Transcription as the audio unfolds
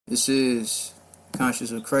This is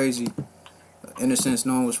Conscious or Crazy. Innocence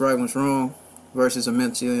knowing what's right, what's wrong, versus a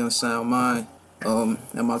mentally unsound mind. Am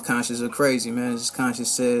I conscious or crazy, man? As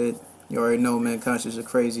Conscious said, you already know, man, Conscious or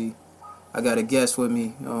Crazy. I got a guest with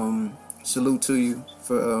me. Salute to you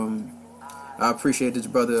for, I appreciate this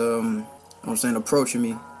brother, approaching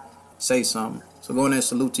me, say something. So go in there and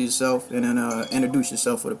salute to yourself, and then introduce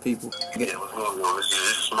yourself for the people. Yeah, what's going on? This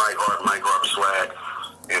is Mike Hart Swag,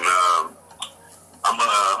 and I'm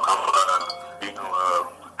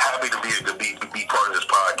happy to be part of this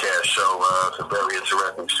podcast show. It's a very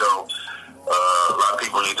interesting show. A lot of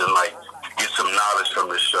people need to get some knowledge from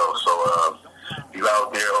this show. So you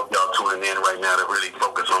out there, hope y'all tuning in right now to really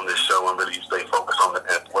focus on this show and really stay focused on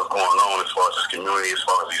what's going on as far as this community, as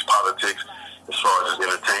far as these politics, as far as this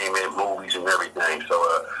entertainment, movies, and everything. So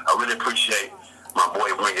I really appreciate my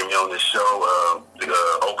boy bringing me on this show to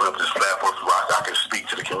open up this platform so I can speak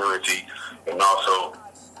to the community and also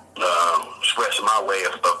express my way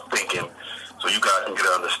of thinking so you guys can get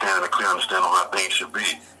an understanding, a clear understanding on how things should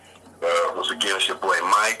be. Once again, it's your boy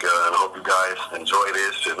Mike, and I hope you guys enjoy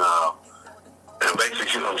this and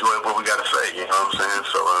basically enjoy what we got to say, you know what I'm saying?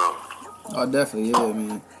 So, Oh, definitely, yeah,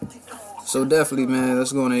 man. So definitely, man,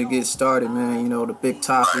 let's go and get started, man. You know, the big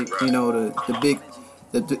topic, right. You know,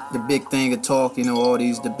 the big thing of talk, you know, all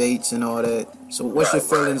these debates and all that. So what's your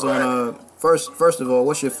feelings on, first of all,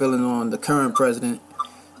 what's your feelings on the current president?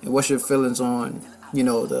 And what's your feelings on, you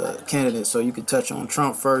know, the candidates? So you can touch on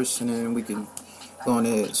Trump first, and then we can go on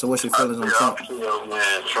ahead. So what's your feelings on Trump? I feel,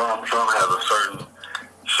 man, Trump has a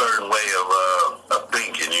certain way of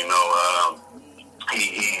thinking, you know.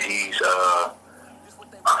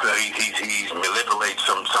 I feel he's manipulates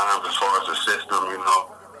sometimes as far as the system, you know.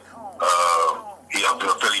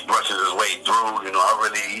 I feel he brushes his way through, you know.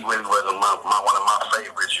 He really was one of my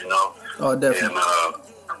favorites, you know. Oh, definitely. And,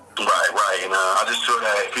 right. And I just feel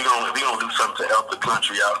that if you don't do something to help the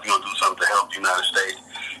country out, if you don't do something to help the United States,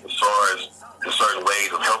 as far as in certain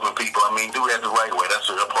ways of helping people, I mean, do it the right way. That's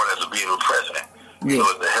a part of being a president. You know,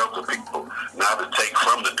 to help the people, not to take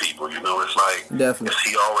from the people. You know, it's like definitely.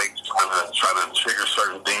 He always trying to trigger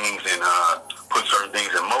certain things and put certain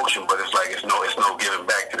things in motion, but it's like it's no giving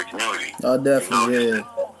back to the community. Oh, definitely, you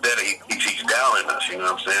know, that he's downing us. You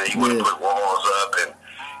know what I'm saying? He want to put walls up and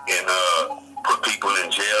put people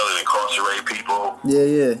in jail and incarcerate people.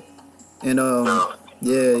 Yeah. And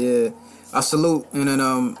yeah. I salute, and then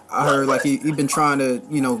I heard like he been trying to,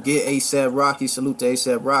 you know, get A$AP Rocky. Salute to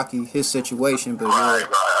A$AP Rocky, his situation, but right.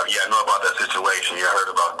 Yeah, I know about that situation. Yeah, I heard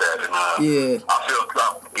about that, and I feel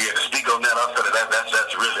to speak on that. I feel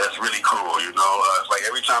that's really cool. You know, it's like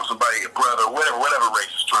every time somebody, brother, whatever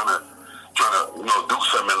race is trying to you know do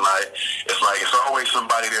something in life, it's always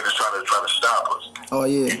somebody there to try to stop us. Oh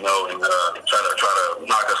yeah. You know, and try to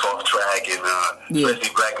knock us off track, and especially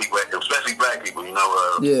black people. You know,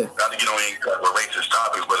 not to get on any racist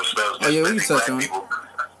topics, but especially black people.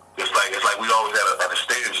 It's like we always at a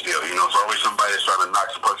standstill. You know, it's always somebody that's trying to knock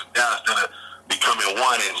the person down instead of becoming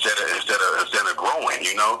one instead of growing.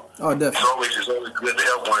 You know. Oh, definitely. It's always good to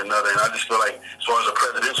help one another, and I just feel like as far as a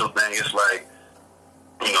presidential thing, it's like,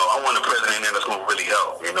 you know, I want a president that's going to really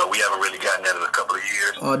help. You know, we haven't really gotten that in a couple of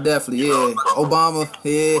years. Oh, definitely, yeah. Obama,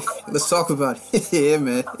 yeah. Let's talk about it. Yeah,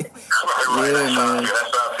 man. Right. Yeah, man.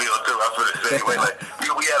 That's how I feel, too. I feel the same way. Like,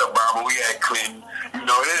 we had Obama, we had Clinton. You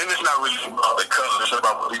know, and it's not really about the color. It's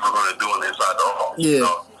about what people are going to do on the inside the office. Yeah. You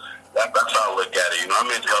know? That's how I look at it. You know, I'm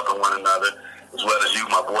into helping one another as well as you,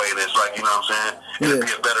 my boy. And it's like, you know what I'm saying? It'll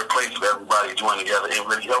be a better place for everybody to join together and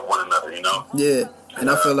really help one another, you know? Yeah. And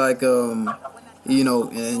I feel like, you know,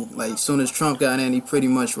 and like as soon as Trump got in, he pretty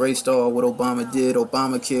much raced all what Obama did,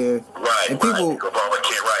 Obamacare. Right, and people,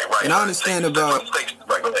 Obamacare, right. And I understand about,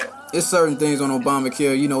 go ahead. It's certain things on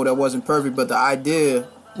Obamacare, you know, that wasn't perfect, but the idea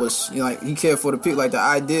was, you know, like, he cared for the people. Like, the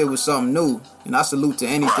idea was something new. And I salute to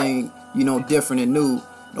anything, you know, different and new.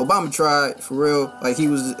 And Obama tried, for real. Like, he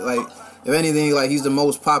was, like, if anything, like, he's the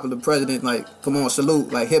most popular president. Like, come on,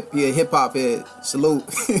 salute. Like, hip-hop head, salute.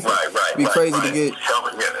 Right. It'd be crazy to get...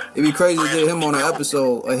 It'd be crazy to get him on an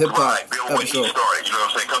episode, a hip-hop episode. When he started, you know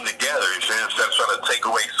what I'm saying? Come together, you know, instead of trying to take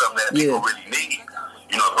away something that people really need.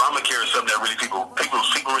 You know, Obamacare is something that really people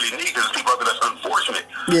really need, because people out there that's unfortunate.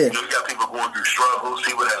 Yeah. You know, you got people going through struggles,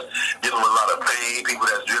 people that's dealing with a lot of pain, people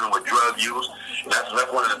that's dealing with drug use. And that's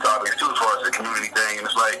one of the topics, too, as far as the community thing. And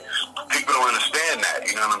it's like, people don't understand that,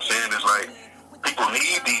 you know what I'm saying? It's like, people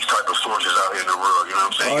need these type of sources out here in the world, you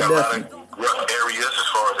know what I'm saying? You got a lot of rough areas as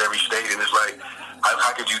far as every state, and it's like,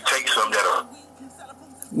 how could you take some that are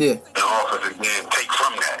in office and then take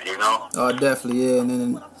from that, you know? Oh, definitely, yeah. And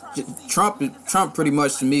then Trump pretty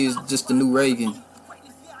much to me is just the new Reagan.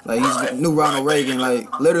 Like he's the new Ronald Reagan.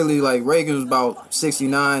 Like literally, like Reagan was about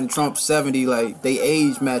 69, Trump 70. Like they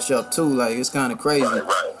age match up too. Like it's kind of crazy.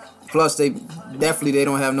 Plus they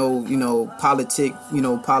don't have no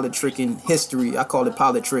politicking history. I call it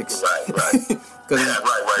politricks. Because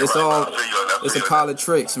it's a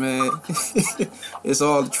politricks, man. It's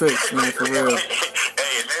all the tricks, man, for real.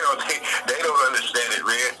 Hey, they don't understand it,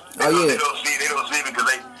 man. Oh yeah. They don't see it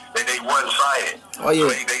because they one-sided. Oh yeah.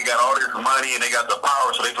 So they got all this money and they got the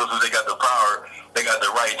power. So they feel since they got the power, they got the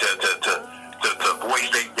right to voice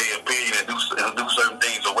their opinion and do certain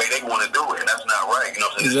things the way they want to do it, and that's not right. You know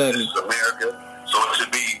what I'm saying? Exactly. This is America, so it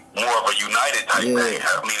should be more of a united type thing.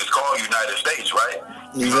 I mean, it's called United States, right?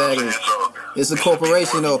 You exactly. So it's a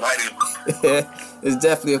corporation, though. It's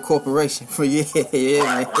definitely a corporation. For man.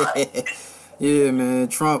 Yeah, man.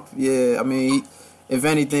 Trump. Yeah, I mean, if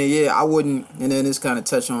anything, I wouldn't. And then this kind of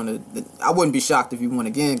touch on it. I wouldn't be shocked if he won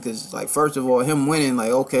again, because, like, first of all, him winning,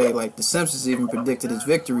 like, okay, like the Simpsons even predicted his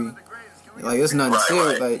victory. Like, it's nothing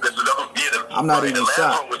serious. Like, I'm not even shocked. The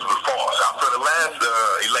last one was false. After the last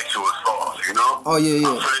election was false, you know? Oh, yeah. I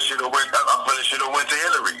feel it should have went to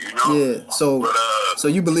Hillary, you know? Yeah, so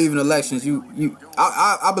you believe in elections.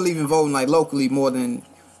 I believe in voting, like, locally more than,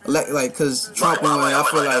 because Trump won, I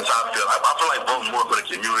feel like... I feel like voting more for the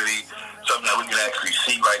community, something that we can actually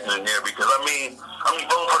see right then and there, because, I mean, voting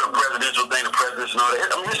for the presidential thing, the presidents and all that,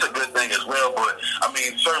 I mean, it's a good thing as well, but, I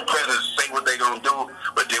mean, certain presidents say what they're going to do,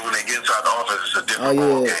 but then when they get inside the office, it's a different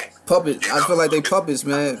ball game. Puppets. I feel like they puppets,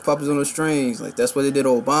 man. Puppets on the strings. Like, that's what they did to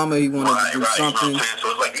Obama. He wanted to do something. You know what I'm saying? So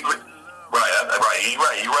it's like, you're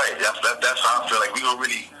right. That's how I feel like we gonna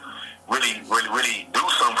really do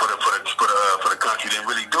something for the country, then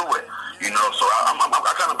really do it. You know, so I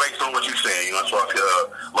kind of based on what you're saying. You know, so I feel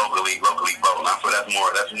locally voting. I feel that's more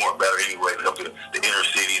better anyway. To help the inner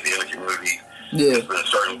city, the inner community. Yeah. There's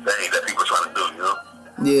certain things that people are trying to do. You know.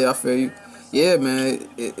 Yeah, I feel you. Yeah, man,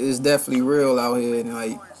 it's definitely real out here, and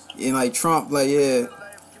like Trump, like I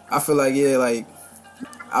feel like he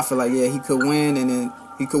could win, and then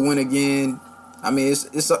he could win again. I mean,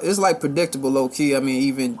 it's like predictable, low key. I mean,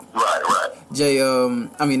 even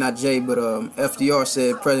FDR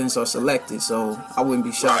said presidents are selected, so I wouldn't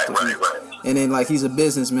be shocked if he. And then like he's a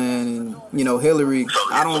businessman, and Hillary. So,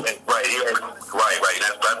 I don't. Right.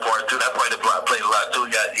 That part too. That part played a lot too.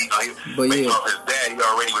 Based off his dad, he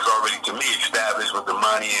was already to me established with the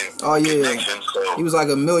money and connections. So he was like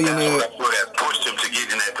a millionaire. That's what pushed him to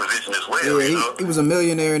get in that position as well. Yeah, he was a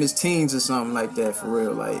millionaire in his teens or something like that, for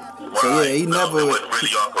real. Like, he never. It wasn't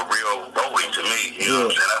really off of real voting to me. You know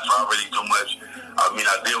what I'm saying? That's why I really too much. I mean,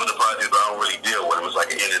 I deal with the politics, but I don't really deal with it. It's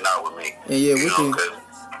like an in and out with me. And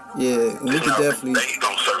we can definitely. They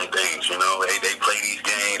on certain things, you know. They play these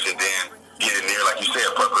games and then get in there, like you said,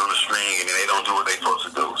 puppet on the string, and then they don't do what they supposed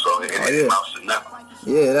to do. So it amounts to nothing.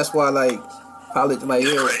 Yeah, that's why it's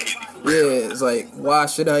like, why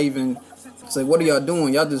should I even? It's like, what are y'all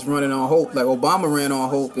doing? Y'all just running on hope. Like Obama ran on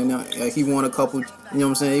hope, and like he won a couple. You know what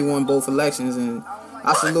I'm saying? He won both elections, and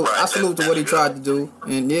I salute to what he tried to do.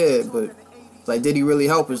 And but like, did he really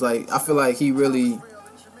help us? Like, I feel like he really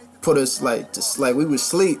put us like we would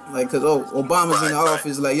sleep, like, cause Obama's in the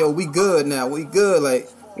office, like, yo, we good now, we good. Like,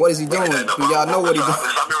 what is he doing? Do y'all know what he's doing?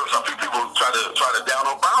 Some people try to down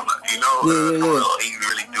Obama, you know. He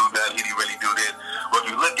really do that. He didn't really do this. But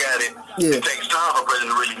if you look at it, it takes time for a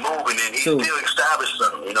president to really move, and then he still established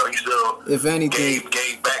something. You know, he still, if anything,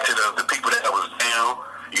 gave back to the people that was down.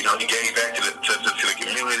 You know, he gave back to the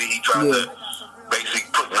community. He tried to basically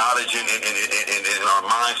put knowledge in our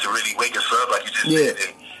minds to really wake us up, like you just said.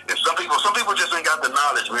 And some people just ain't got the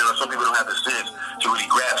knowledge, man. Or some people don't have the sense to really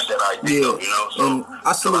grasp that idea, you know. So and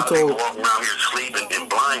I salute to people walking around here sleeping and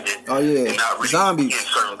blinded, and not really zombies. In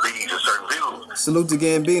certain things and certain views. Salute to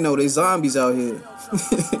Gambino. They zombies out here.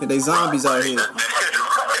 They zombies out here.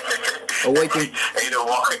 Awaken. Ain't no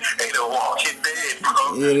walking dead,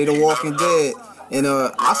 bro. Yeah, they the walking dead. And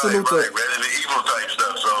I salute to Resident Evil type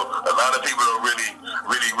stuff. So a lot of people don't really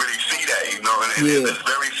see that, you know. And there's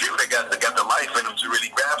very few that got the life in them to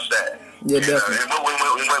really grasp that. Yeah, definitely. And what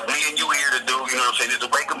me and you here to do, you know what I'm saying, is to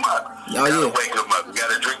wake them up. You gotta wake them up. You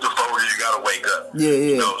gotta drink the Folgers. You gotta wake up. Yeah.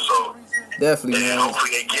 You know, so definitely, man.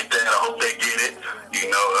 Hopefully they get that. I hope they get it. You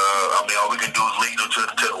know, I mean, all we can do is lead them to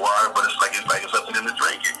the water, but it's like it's up to them to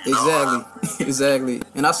drink it. Exactly.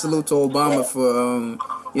 And I salute to Obama for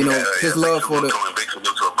his love for the. Big salute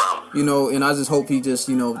to Obama. You know, and I just hope he just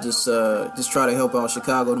try to help out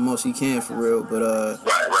Chicago the most he can, for real. But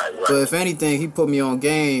right. But if anything, he put me on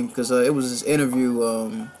game, because it was this interview.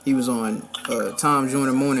 He was on Tom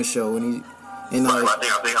Joyner Morning Show, and I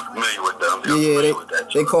think I'm familiar with them.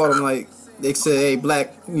 They called him like they said, hey,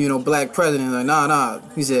 black president. Like, nah.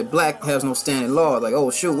 He said, black has no standing law. Like, oh,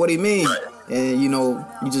 shoot, what do you mean? Right. And, you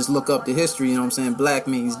just look up the history, you know what I'm saying? Black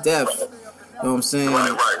means death. You know what I'm saying?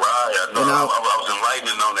 Right. I was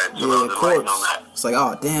enlightening on that, too. Yeah, corpse. It's like,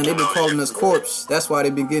 oh, damn, they've been calling us corpse. That's why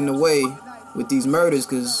they've been getting away with these murders,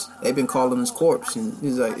 because they've been calling us corpse. And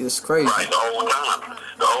he's like, it's crazy. Right, the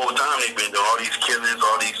whole time they've been doing all these killings,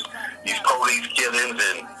 all these police killings,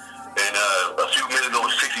 and a few minutes ago,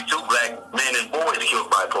 62 black men and boys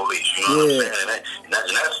killed by police. You know what I'm saying?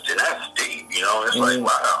 And that's deep. You know, it's like,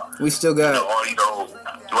 wow. We still got all these old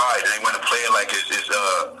right, and they want to play it like it's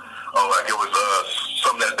like it was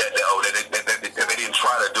something that they didn't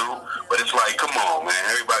try to do. But it's like, come on, man.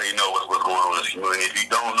 Everybody knows what's going on in this community. If you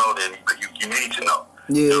don't know, then you need to know.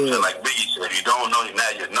 Yeah. You know what I'm saying? Like Biggie said, if you don't know, now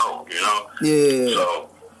you know. You know. Yeah. So.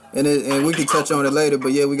 And we can touch on it later,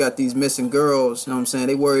 but yeah, we got these missing girls. You know what I'm saying?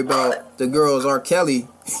 They worry about the girls. R. Kelly.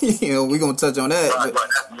 We're gonna touch on that.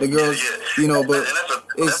 But the girls, but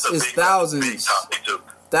it's thousands,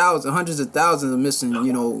 hundreds of thousands of missing,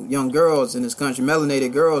 young girls in this country,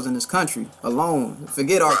 melanated girls in this country alone.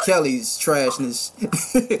 Forget R. Kelly's trashness.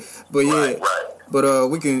 But yeah, but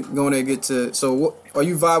we can go in there and get to. So, are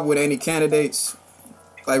you vibing with any candidates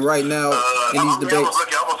like right now in these debates?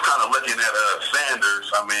 I was kind of looking at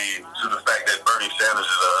Sanders. I mean, to the fact that Bernie Sanders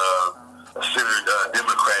is a centered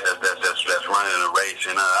Democrat that's running in the race,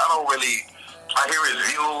 and I hear his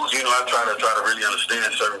views. I try to really understand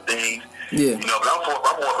certain things. Yeah. But I'm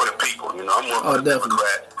more for the people. I'm more for the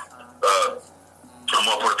Democrat. I'm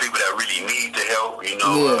more for the people that really need the help.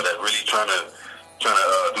 That really trying to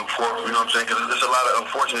do for. You know what I'm saying? Because there's a lot of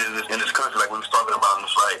unfortunate in this country, like we was talking about. And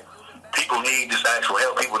it's like, people need this actual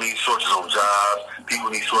help. People need sources on jobs. People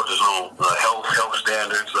need sources on health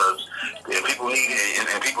standards. And people need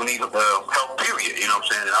help. Period. You know what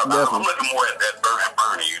I'm saying? I'm looking more at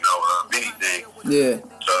Bernie. Anything. Yeah.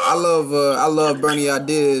 I love Bernie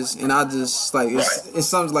ideas, and I just like it's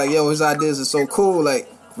something like, yo, his ideas are so cool, like.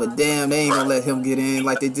 But damn, they ain't gonna let him get in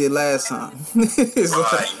like they did last time.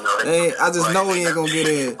 I just know he ain't gonna get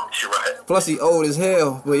in. Plus, he old as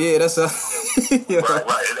hell. But yeah, that's a. Right. And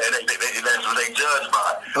that's what they judge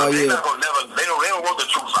by. Oh yeah. They don't want the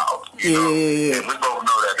truth out. Yeah. And we both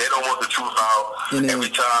know that they don't want the truth out. And every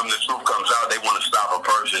time the truth comes out, they want to stop a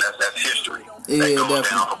person. That's history. Yeah, that goes definitely.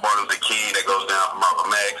 down from Martin Luther King. That goes down from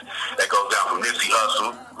Malcolm X. That goes down from Nipsey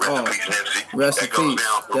Hussle. Rest in peace, Nipsey. Rest in peace.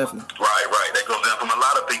 Definitely. Right. That goes down from a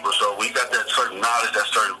lot of people. So when you got that certain knowledge, that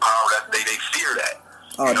certain power, that they fear that.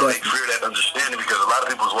 They fear that understanding, because a lot of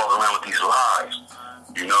people is walking around with these lies.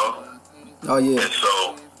 Oh yeah. And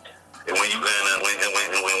so, when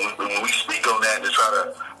we speak on that to try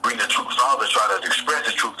to bring the truth out, to try to express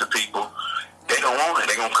the truth to people, they don't want it.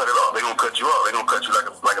 They're gonna cut it off. They're gonna cut you off. They're gonna cut you like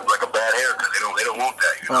a bad haircut. They don't want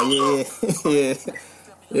that. Yeah.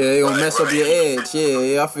 They gonna mess up your edge.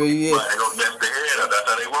 Yeah, I feel you. Yeah. Right, they gonna mess their head up. That's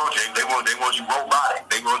how they want you. They want you robotic.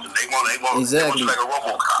 They want exactly. you like a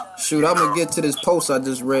RoboCop. Shoot, I'm gonna get to this post I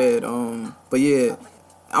just read. But yeah,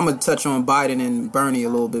 I'm gonna touch on Biden and Bernie a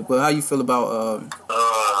little bit. But how you feel about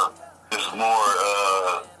It's more.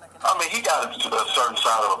 I mean, he got a certain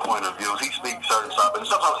side of a point of view. He speaks certain side, but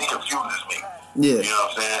sometimes he confuses me. Yeah. You know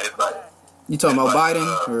what I'm saying? It's like, you talking about Biden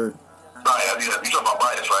or? You talking about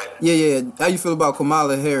Biden, right? Yeah. How you feel about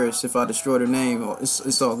Kamala Harris? If I destroyed her name,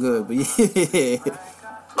 it's all good. But yeah.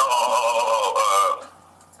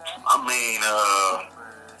 I mean,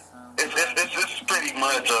 it's pretty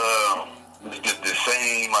much the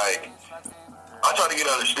same. Like, I try to get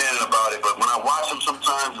understanding about it, but when I watch them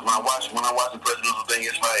sometimes, when I watch the presidential thing,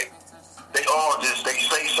 it's like they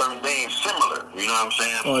say certain things similar. You know what I'm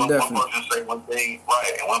saying? Oh, definitely. One person say one thing,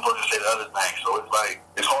 right, and one person say the other thing. So it's like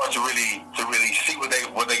it's hard to really see what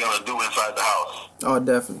they're gonna do inside the house. Oh,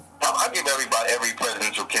 definitely. I give every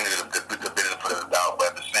presidential candidate the benefit of the doubt,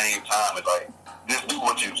 but at the same time, it's like, just do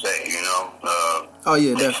what you say. Oh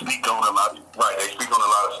yeah, they definitely. Speak on a lot. Right, they speak on a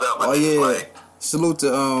lot of stuff. But oh yeah. Like, salute to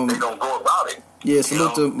they don't go about it. Yeah,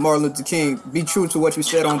 salute to Martin Luther King. Be true to what you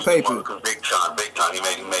said on paper. Big time. He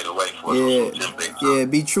made a way for us. Yeah,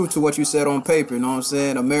 be true to what you said on paper. You know what I'm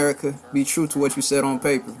saying? America, be true to what you said on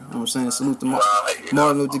paper. You know what I'm saying? Salute to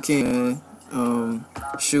Martin Luther King, man.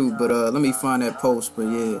 Shoot, but let me find that post. But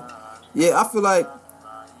yeah, I feel like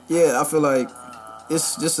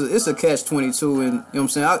it's a catch-22, and you know what I'm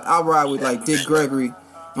saying? I ride with like Dick Gregory. You know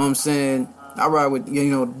what I'm saying? I ride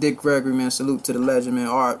with Dick Gregory, man. Salute to the legend, man.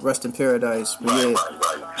 Art, rest in paradise. But yeah,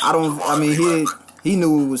 he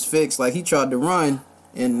knew it was fixed. Like, he tried to run,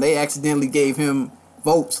 and they accidentally gave him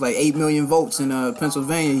votes, like 8 million votes in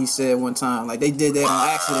Pennsylvania. He said one time, like, they did that on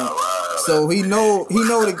accident. So he know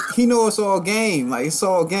it's all game. Like it's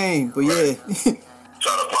all game. But yeah.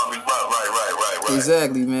 Trying to pump me up. Right.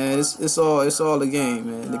 Exactly, man. It's all a game,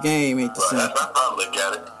 man. The game ain't the same. That's how I look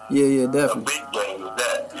at it. Yeah, definitely. A big game is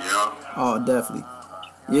that, you know? Oh, definitely.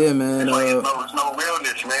 Yeah, man. It's like it's no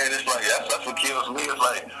realness, man. It's like that's what kills me. It's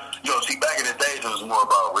like, see, back in the days it was more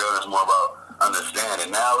about realness, more about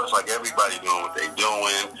understanding. Now it's like everybody doing what they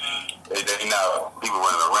doing. They now people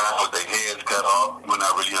running around with their heads cut off. We're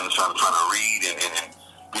not really trying to read and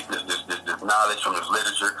get this knowledge from this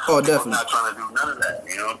literature. Oh, definitely. People not trying to do none of that,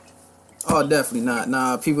 you know? Oh, definitely not.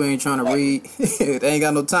 Nah, people ain't trying to read. They ain't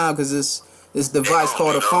got no time because this device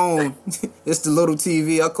called a phone. It's the little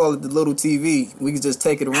TV. I call it the little TV. We can just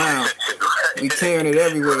take it around. We carrying it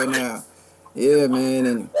everywhere now. Yeah, man.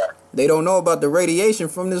 And they don't know about the radiation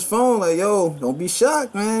from this phone. Like, yo, don't be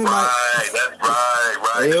shocked, man. Right, that's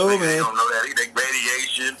right. Yo, man. They don't know that. They think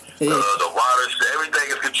radiation, the water, everything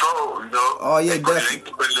is controlled, you know? Oh, yeah, definitely.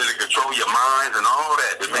 They control your minds and all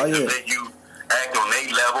that. They make you act on their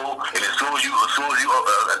level, and as soon as you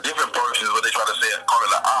a different person is what they try to say, call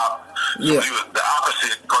it an op. Yeah. So you the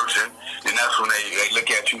opposite person, and that's when they look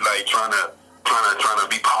at you like trying to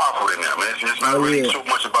be powerful in them. And it's not really so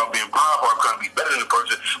much about being powerful or trying to be better than the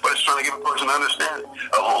person, but it's trying to give a person an understanding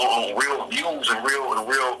of real views and real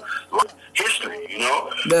history, you know?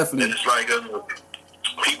 Definitely. And it's like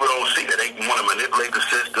people don't see that they want to manipulate the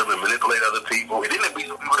system and manipulate other people. And then there be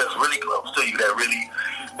some people that's really close to you that really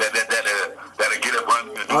that'll get up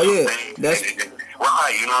under you. Oh yeah, that's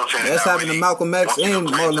right. You know what I'm saying? That's happened to Malcolm X and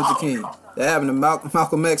Martin Luther King. That happened to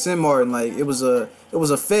Malcolm X and Martin. Like it was a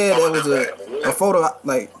Fed. It was a photo.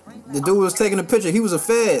 Like the dude was taking a picture. He was a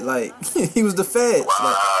Fed. Like he was the Feds.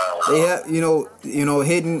 Wow. Like they have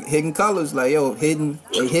hidden colors. Like they hidden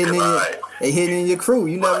in your crew.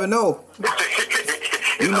 You never know.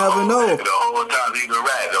 You never know. The whole time he's a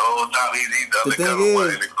rat. The whole time he's the thing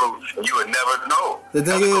is, in the crew. You would never know. The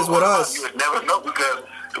thing is with us. You would never know because.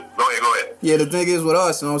 Go ahead. Yeah, the thing is with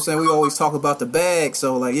us, you know what I'm saying? We always talk about the bag.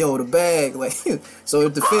 So like, the bag. Like, so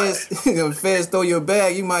if the feds throw you a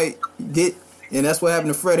bag, you might get. And that's what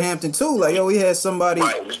happened to Fred Hampton too. Like, we had somebody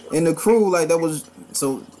in the crew like that was.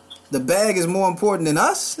 So the bag is more important than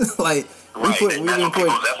us. Like that's what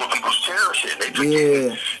people cherish it. They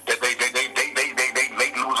forget that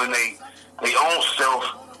they losing they own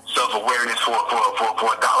self-awareness for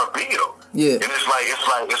a dollar bill. Yeah. And it's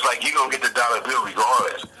like you gonna get the dollar bill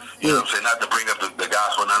regardless. You know what I'm saying? Not to bring up the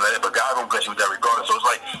gospel and none of that, but God gonna bless you with that regardless. So it's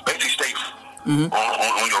like basically stay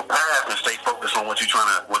on your path and stay focused on what you're trying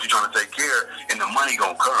to take care, and the money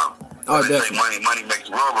gonna come. Oh, they say money makes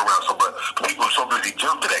the world go round. So, but people are so busy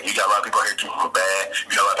jump to that. You got a lot of people out here doing bad.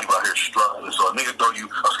 You got a lot of people out here struggling. So a nigga throw you.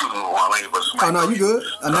 Excuse me, while I but oh no, you good?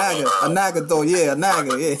 A naga throw. Yeah, a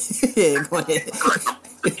naga. Yeah, yeah. Go ahead.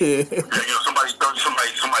 Somebody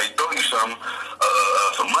throw you something,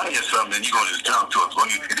 some money or something, then you gonna just jump to it.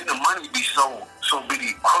 And then the money be so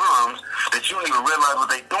busy crumbs that you don't even realize what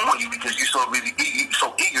they doing you because you so busy,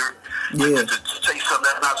 so eager to say something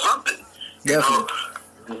that's not something. Definitely.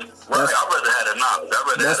 Right, I'd rather have the knowledge. I'd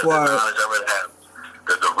rather have the knowledge. I'd rather have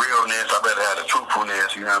the realness. I'd rather have the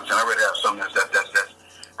truthfulness. You know what I'm saying? I'd rather have something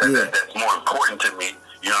that's more important to me.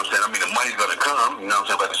 You know what I'm saying? I mean, the money's gonna come. You know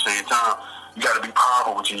what I'm saying? But at the same time, you got to be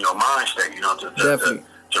powerful within your mind state. You know, to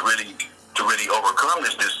really overcome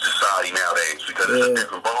this society nowadays because it's a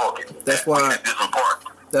different ballgame. That's why. Different part.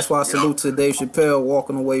 That's why I salute to Dave Chappelle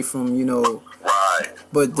walking away from Right.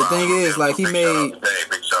 But the thing is, like he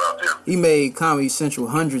made Comedy Central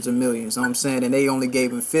hundreds of millions. You know what I'm saying, and they only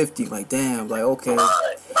gave him 50. Like damn, like okay.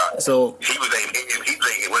 Right. So he was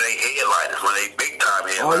when they headliners, when they big time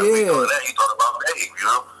headliners. Oh yeah. You thought about Dave, you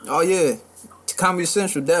know? Oh yeah. Comedy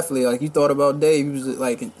Central definitely. Like you thought about Dave. He was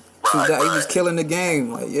like he was killing the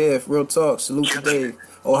game. Like real talk. Salute to Dave.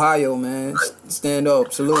 Ohio, man. Stand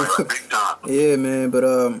up. Salute. Yeah, man. But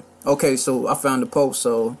okay, so I found the post.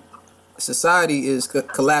 So society is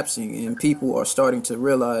collapsing, and people are starting to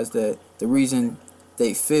realize that the reason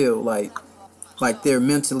they feel like they're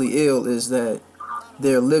mentally ill is that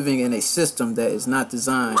they're living in a system that is not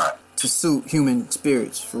designed to suit human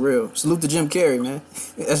spirits. For real. Salute to Jim Carrey, man.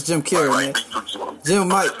 That's Jim Carrey, man. Jim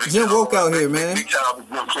woke out here, man. Big shout out to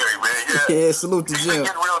Jim Carrey, man. Yeah, salute to Jim. He's been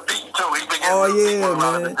getting real deep too. He's been getting real deep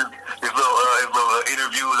man. His little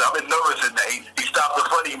interviews. I've been noticing that he stopped the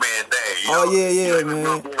funny man thing. You know?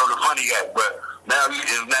 Man. The funny guy, but now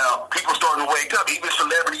people starting to wake up. Even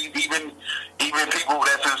celebrities, even people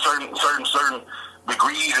that's in certain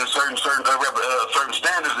degrees and certain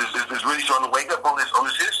standards is really starting to wake up on this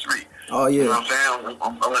history. Oh yeah. You know what I'm saying?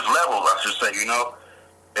 On this level, I should say. You know,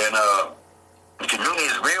 and The community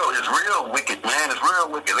is real wicked, man. It's real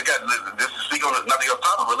wicked. Look at this is speak on nothing off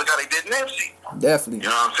topic, but look how they did Nipsey. Definitely. You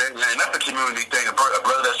know what I'm saying? And that's a community thing. A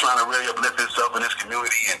brother that's trying to really uplift himself in this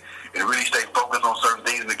community and really stay focused on certain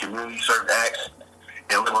things in the community, certain acts.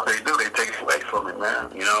 And look what they do. They take it away from it, man.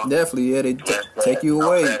 You know? Definitely, yeah. They take you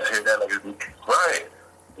away. Right.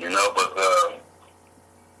 You know, but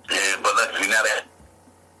let's see, now that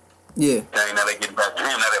now they get back to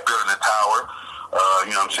him. Now they're building the tower.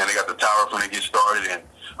 You know what I'm saying? They got the tower when they get started, and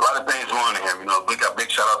a lot of things going to him. You know, big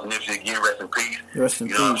shout out to Nipsey again. Rest in peace. Rest in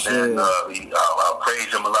peace. You know what I'm saying? I praise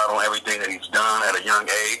him a lot on everything that he's done at a young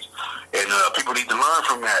age, and people need to learn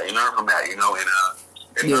from that. You know,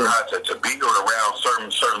 and learn how to be around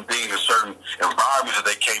certain things and certain environments that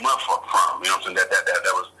they came up from. You know what I'm saying?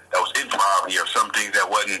 That was in poverty, or some things that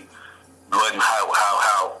wasn't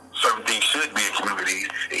how certain things should be in communities.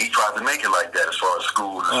 And he tried to make it like that as far as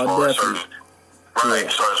schools, as far as certain.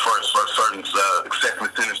 Right, so as far as certain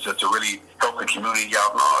assessment centers to really help the community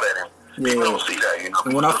out and all that, and people don't see that, you know.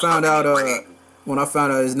 And when I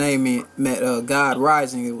found out his name meant God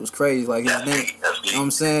Rising, it was crazy. Like his name, you know what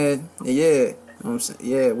I'm saying?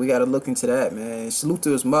 Yeah, we got to look into that, man. Salute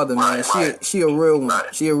to his mother, man. She a real one.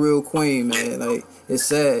 She a real queen, man. Like it's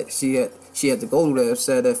sad she had to go through that. It's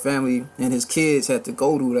sad that family and his kids had to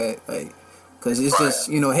go through that, like. Cause it's just,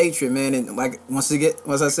 you know, hatred, man, and like once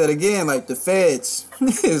I said again, like the feds,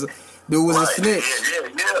 dude was a snitch.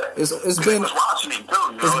 It's been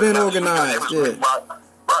organized,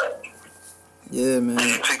 yeah, man.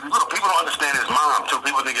 See, people don't understand his mom too.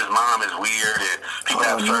 People think his mom is weird, and people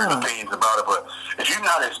have certain opinions about it. But if you're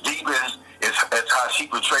not as deep as how she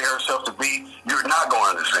portray herself to be, you're not going to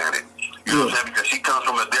understand it. You know what I'm saying? Because she comes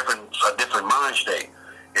from a different mind state.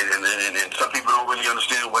 And some people don't really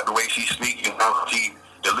understand the way she speaks and how she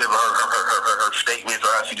delivers her statements or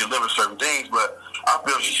how she delivers certain things. But I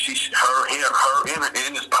feel her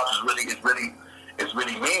in this process is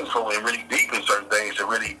really meaningful and really deep in certain things to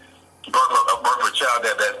really birth a child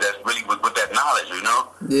that's really with that knowledge, you know.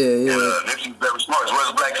 Yeah. And Nipsey's very smart as well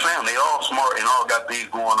as Black Fam. They all smart and all got things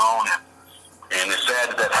going on, and it's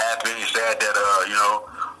sad that happened. It's sad that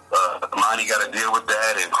Monty got to deal with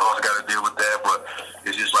that, and Cross got to deal with that, but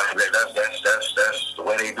it's just like that's the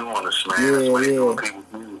way they do on this, man. That's the way they do what people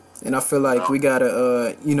do. And I feel like we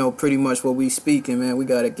gotta, pretty much what we speaking, man. We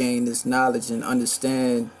gotta gain this knowledge and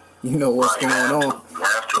understand, what's going on.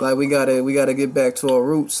 Like we gotta get back to our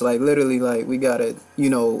roots. Like literally, like we gotta,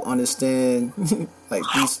 understand. Like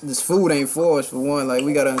this food ain't for us for one. Like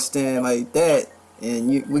we gotta understand like that, and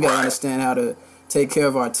we gotta understand how to take care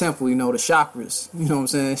of our temple, the chakras. You know what I'm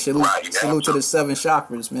saying? Salute to the 7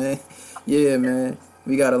 chakras, man. Yeah, man.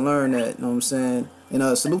 We gotta learn that, you know what I'm saying?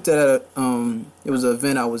 And salute to that, it was an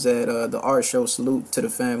event I was at, the art show. Salute to the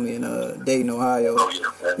family in Dayton, Ohio.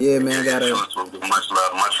 Yeah, man, got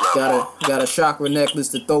a chakra necklace,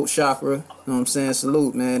 the throat chakra. You know what I'm saying?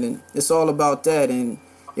 Salute, man. And it's all about that. And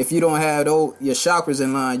if you don't have your chakras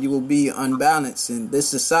in line, you will be unbalanced. And this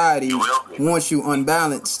society wants you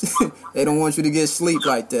unbalanced. They don't want you to get sleep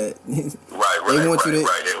like that.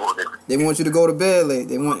 They want you to go to bed late.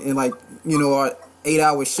 They want, and our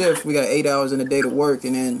 8-hour shift, we got 8 hours in a day to work,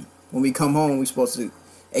 and then when we come home, we supposed to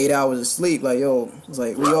 8 hours of sleep. Like, it's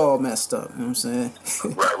like we all messed up. You know what I'm saying?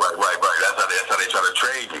 Right. That's how they try to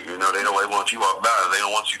trade you. They don't want you off balance. They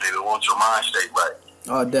don't want your mind state right.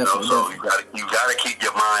 Oh, definitely. So you gotta keep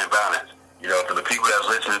your mind balanced. For the people that's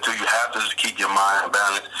listening to you, have to just keep your mind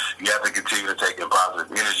balanced. You have to continue to take in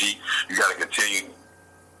positive energy. You got to continue.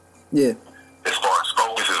 Yeah. As far as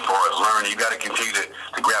focus, as far as learning, you got to continue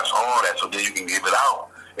to grasp all that, so then you can give it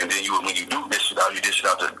out. And then when you do dish it out, you dish it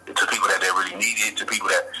out to people that they really need it, to people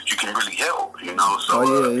that you can really help. So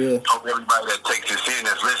hope everybody that takes this in,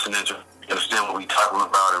 that's listening, to understand what we talking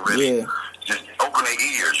about, and really just open their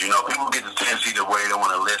ears. People get the tendency the way they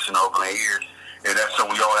want to listen, open their ears. And that's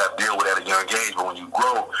something we all have to deal with at a young age. But when you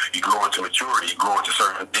grow into maturity, you grow into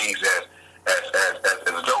certain things as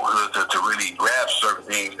adulthood to really grasp certain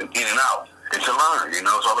things and in and out. And to learn,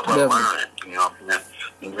 it's all about learning,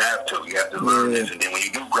 You have to learn this, and then when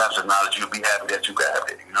you do grasp the knowledge, you'll be happy that you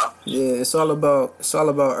grabbed it, Yeah, it's all about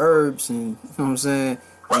herbs, and you know what I'm saying?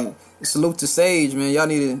 And salute to Sage, man. Y'all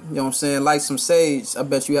need to, light some sage. I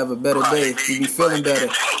bet you have a better day. You be feeling better.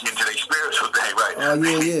 Into their spiritual thing, right? Oh,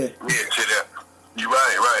 yeah. You're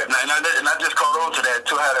right. And I just caught on to that,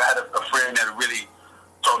 too. I had a friend that really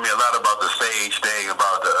told me a lot about the sage thing,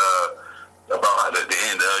 about the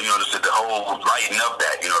end, the whole lighting up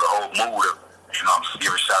that, the whole mood of, I'm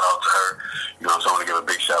give a shout out to her, so I want to give a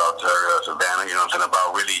big shout out to her, Savannah,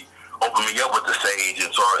 about really opening me up with the sage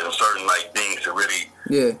and certain things to really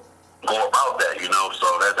go about that, so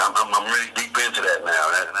that I'm really deep into that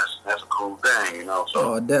now, and that's a cool thing, you know.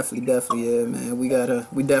 So. Oh, definitely, yeah, man.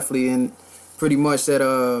 We definitely in pretty much that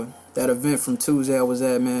event from Tuesday I was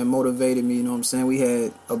at, man, motivated me, you know what I'm saying? We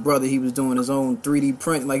had a brother, he was doing his own 3D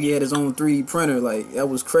print, like he had his own 3D printer, like that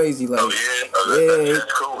was crazy, like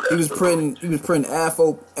That's cool. He was printing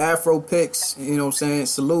Afro pics, you know what I'm saying?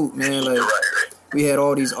 Salute, man, like right. We had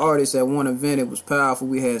all these artists at one event. It was powerful.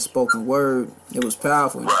 We had spoken word. It was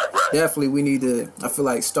powerful. Right. Definitely, we need to. I feel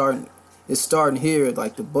like it's starting here,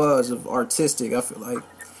 like the buzz of artistic. I feel like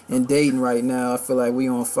in Dayton right now, I feel like we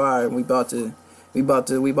on fire. We about to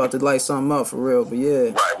light something up for real. But yeah.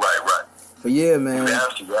 Right. But yeah, man. You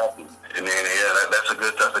have to. And then that's a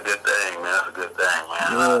good thing, man. That's a good thing,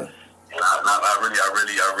 man. Yeah. And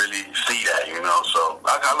I really see that, you know. So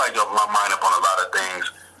I like to open my mind up on a lot of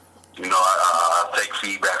things. You know, I take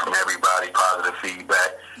feedback from everybody, positive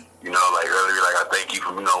feedback. You know, like earlier, like I thank you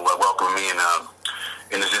for, you know, welcoming me,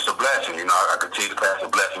 and it's just a blessing. You know, I continue to pass the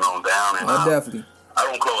blessing on down, and definitely. I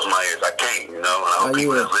don't close my ears. I can't, you know. And I hope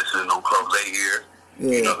people that's listening don't close their ears.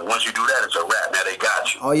 Yeah. You know, once you do that, it's a wrap. Now they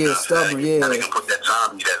got you. Oh yeah, stubborn. Yeah. Now they can put that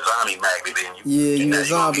zombie magnet in you. Yeah, you a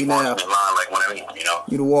zombie now. Like one of them, you know.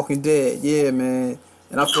 You the Walking Dead. Yeah, man.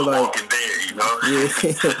 And I feel like Walking Dead, you know.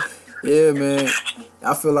 Yeah. Yeah, man.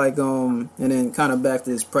 I feel like and then kind of back to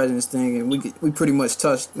this president's thing, and we pretty much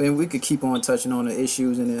touched, and we could keep on touching on the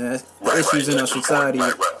issues and the issues in our society.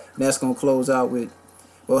 And that's gonna close out with.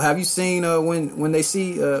 Well, have you seen when they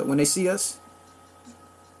see us?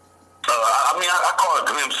 I mean, I call it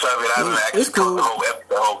a glimpse of it. I haven't actually it's cool. the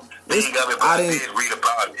whole thing of it, but I did read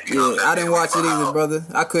about it. You know, I didn't watch it either, brother.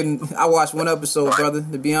 I watched one episode, brother.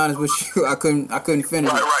 To be honest with you, I couldn't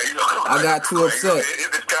finish it. You know, I got too upset.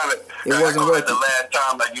 It's kind of. It wasn't worth it. The last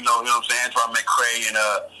time, like you know what I'm saying. Antoine McCrae and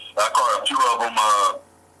I caught a few of them.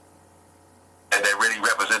 And they really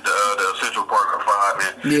represent the Central Park of Five,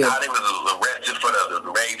 and how they was arrested for the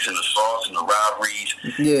rapes and assaults and the robberies,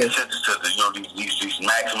 and sentenced to these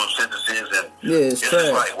maximum sentences, and it's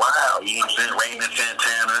just like wow, you know what I'm saying? Raymond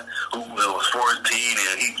Santana, who was 14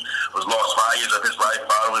 and he was lost 5 years of his life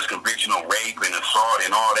following his conviction on rape and assault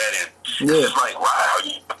and all that, and it's just like wow,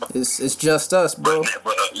 it's just us, bro.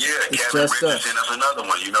 But it's Kevin just Richardson, us. that's another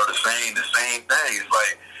one. You know, the same thing. It's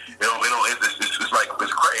like it's like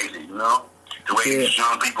it's crazy, you know. The way these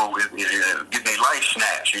young people get their life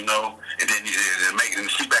snatched, you know, and then make them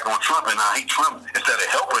sit back on Trump, and now Trump, instead of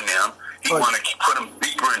helping them, he want to put them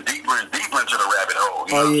deeper and deeper and deeper into the rabbit hole.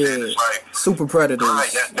 You know what I'm saying? It's like, super predators.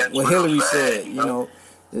 Right, that's what Hillary said, you know,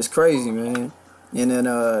 it's crazy, man. And then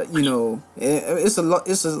you know, it's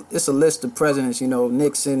a list of presidents, you know,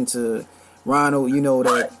 Nixon to Ronald, you know,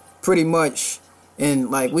 that pretty much,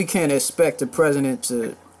 and like we can't expect the president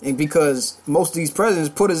to. And because most of these presidents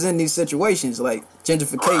put us in these situations like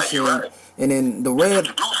gentrification and then the red.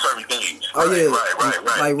 To do certain things.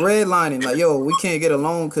 Like redlining. Like we can't get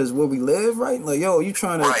along because where we live, right? Like you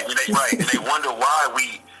trying to. Right. And they wonder why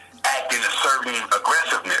we act in a certain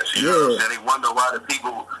aggressiveness. You know what I'm saying? They wonder why the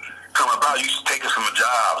people come about. You take us from the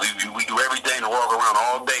jobs. We do everything to walk around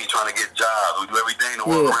all day trying to get jobs. We do everything to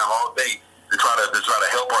walk around all day to try to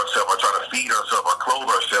help ourselves or try to feed ourselves or clothe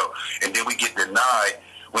ourselves, and then we get denied.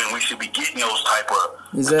 When we should be getting those type of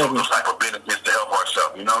benefits to help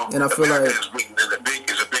ourselves, you know. And I feel like it's a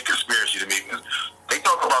big conspiracy to me because they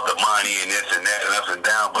talk about the money and this and that and up and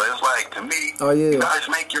down, but it's like to me, you guys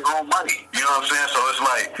make your own money. You know what I'm saying? So it's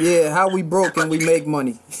like how we broke and we make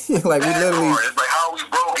money. Like we literally. It's like how we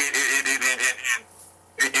broke it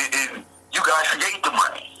you guys create the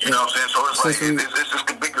money. You know what I'm saying? So it's like it's just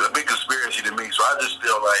a big conspiracy to me. So I just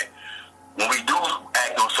feel like when we do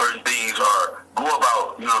act on certain things or go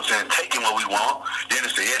about, you know what I'm saying, taking what we want, then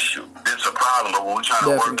it's the issue. Then it's a problem. But when we're trying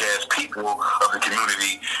to work as people of the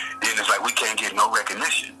community, then it's like we can't get no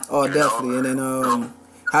recognition. Oh, definitely. Know? And then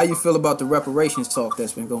how you feel about the reparations talk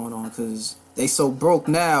that's been going on? Because they so broke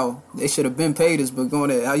now, they should have been paid us, but going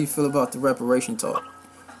there, how you feel about the reparation talk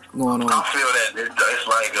going on? I feel that it's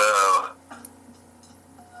like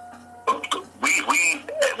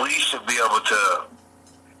we should be able to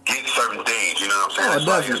get certain things, you know what I'm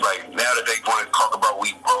saying? It's like now that they want to talk about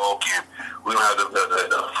we broke and we don't have the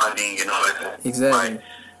funding and all that. Exactly. Like,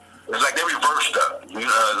 it's like they reversed stuff. You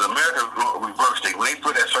know, America reversed things. When they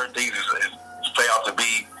put that certain things play out to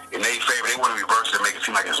be in their favor, they want to reverse it and make it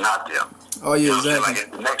seem like it's not them. Oh yeah, you know exactly. Like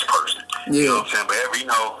it's the next person. Yeah. You know what I'm saying?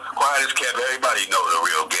 But quiet as kept, everybody knows the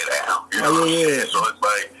real get out. You know what I'm saying? So it's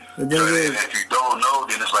like. And if you don't know,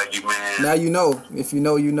 then it's like man. Now you know. If you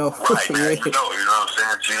know, you know. Right, now you know. You know what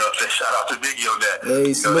I'm saying? Shout out to Biggie on that.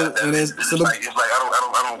 Hey, salute. It's like I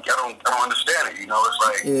don't understand it. You know, it's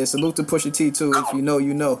like salute to Pusha T too. If you know,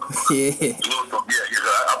 you know. I'm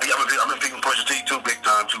a big Pusha T T too, big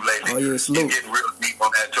time too lately. Oh yeah, salute. He's getting real deep on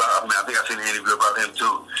that too. I mean, I think I seen an interview about him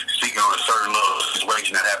too, speaking on a certain little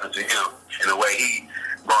situation that happened to him, and the way he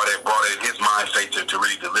brought it in his mind state to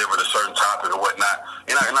really deliver a certain topic or whatnot.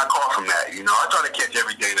 And I call from that. You know, I try to catch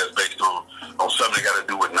everything that's based on something that got to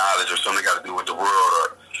do with knowledge or something that got to do with the world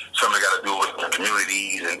or something that got to do with the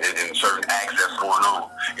communities and certain acts that's going on.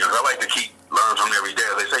 You know, I like to keep learning from every day.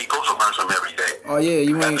 As they say, you're supposed to learn from every day. Oh yeah,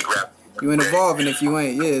 you ain't evolving if you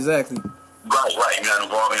ain't. Yeah, exactly. Right. You're not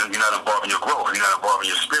involved in your growth. You're not involved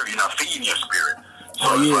in your spirit. You're not feeding your spirit.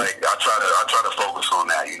 So it's like I try to focus on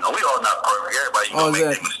that. You know, we all not perfect. Everybody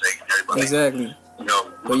make mistakes. Everybody, exactly. You know,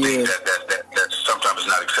 things that sometimes is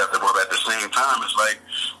not acceptable. But at the same time, it's like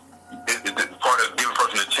it's part of giving a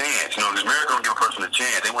person a chance. You know, this America don't give a person a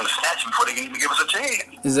chance. They want to snatch you before they can even give us a chance.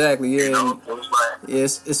 Exactly. Yeah. You know? So it's like,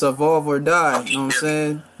 it's evolve or die. You know what I'm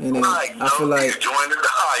saying? And then I feel like join or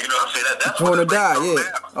die. You know what I'm saying? That's join or die. Yeah.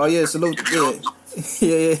 Down. Oh yeah. Salute.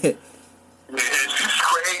 Yeah. It's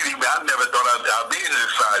crazy, man. I never thought I'd be in a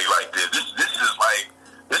society like this.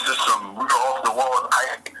 This is some real off the wall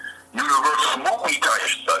type universal movie type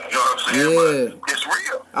stuff. You know what I'm saying? Yeah. But it's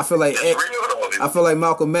real. I feel like I feel like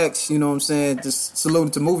Malcolm X. You know what I'm saying? Just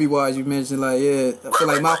saluting to movie wise. You mentioned like I feel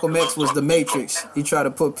like Malcolm X was the Matrix. He tried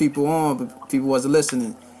to put people on, but people wasn't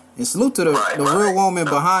listening. And salute to the real woman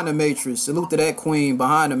behind the Matrix. Salute to that queen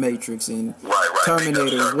behind the Matrix and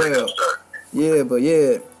Terminator as well. Yeah, but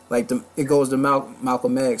yeah. Like it goes to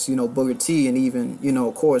Malcolm X, you know, Booker T, and even, you know,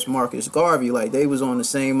 of course, Marcus Garvey. Like they was on the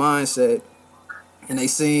same mindset, and they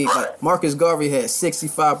seen like Marcus Garvey had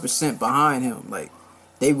 65% behind him. Like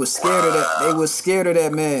they was scared of that. They was scared of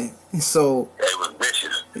that man. So they was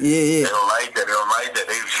vicious. Yeah. They don't like that. They're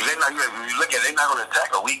not. When you look at it, they're not going to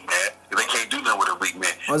attack a weak man. They can't do nothing with a weak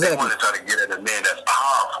man. Exactly. They want to try to get at a man that's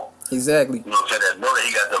powerful. Exactly. You know what I'm saying? That know that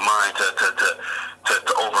he got the mind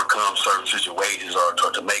to overcome certain situations or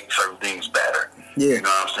to make certain things better. Yeah. You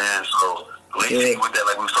know what I'm saying? So when they see with that,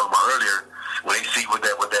 like we was talking about earlier, when they see with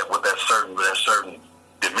that certain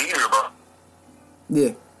demeanor about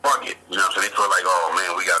market, you know what I'm saying? They feel like, oh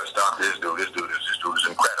man, we got to stop this dude. This dude is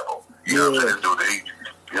incredible. You know what I'm saying? This dude,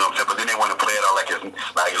 you know what I'm saying? But then they want to play it out like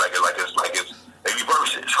it's they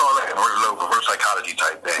reverse it. It's called like a reverse psychology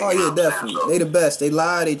type thing. Oh yeah, definitely. So, they the best. They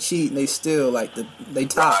lie, they cheat, and they still like they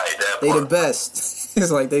top. They the best. It's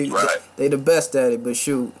like they the best at it. But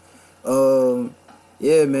shoot,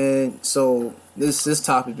 yeah, man. So this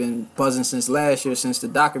topic been buzzing since last year, since the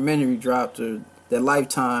documentary dropped or that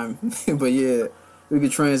Lifetime. But yeah, we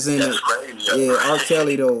could transcend it. Yeah, R.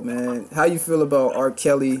 Kelly though, man. How you feel about R.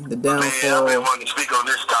 Kelly, the downfall? Man, I've been wanting to speak on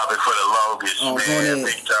this topic for the longest, man.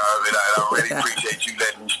 Big time, and I really appreciate you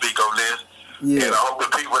letting me speak on this. Yeah. And I hope the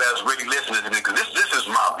people that's really listening to this, because this is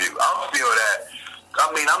my view. I feel that. I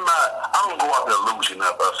mean, I don't go off the illusion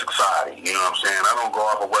of society. You know what I'm saying? I don't go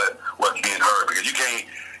off of what's being heard, because you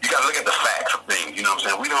got to look at the facts of things. You know what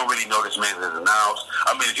I'm saying? We don't really know this man is announced.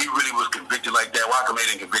 I mean, if he really was convicted like that, why come they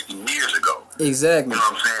didn't convict him years ago? Exactly. You know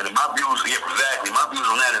what I'm saying? And my views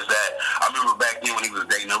on that is that I remember back then when he was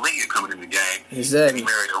dating Aaliyah coming in the game. Exactly. And he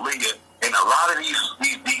married Aaliyah, and a lot of these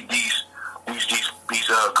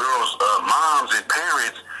girls' moms and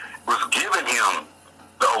parents was giving him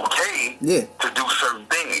the okay to do certain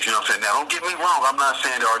things. You know what I'm saying? Now, don't get me wrong. I'm not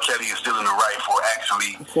saying that R. Kelly is still in the right for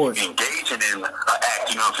actually engaging in an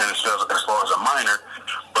act, you know what I'm saying, as far as a minor.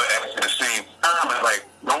 But at the same time, it's like,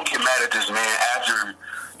 don't get mad at this man after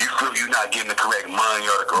you feel you're not getting the correct money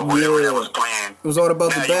or whatever that was planned. It was all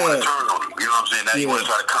about the bag. You want to turn on him. You know what I'm saying? Now you want to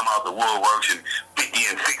try to come out the woodworks and 50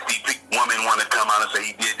 and 60 women want to come out and say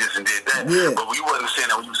he did this and did that. Yeah. But we wasn't saying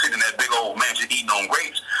that when you were sitting in that big old mansion eating on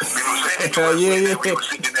grapes. You know what I'm saying? When you were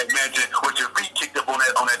sitting in that mansion with your feet kicked up on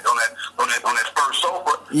that first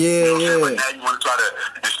sofa. Yeah, you know what I'm saying? But now you want to try to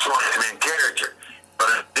destroy his main character.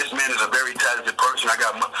 But this man is a very talented person. I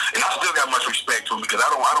still got much respect to him, because I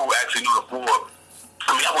don't actually know the full.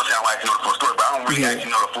 I mean, I won't say I actually know the full story, but I don't really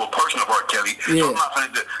actually know the full person of R. Kelly. So I'm not going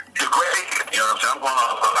to degrade him. You know what I'm saying? I'm going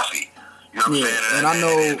off what I see. You know what I'm saying? And I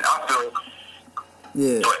know.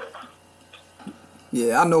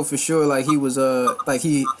 I know for sure. Like he was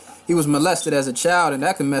he was molested as a child, and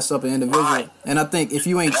that can mess up an individual. Right. And I think if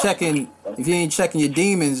you ain't checking your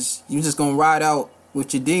demons, you just gonna ride out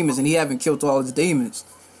with your demons, and he haven't killed all his demons.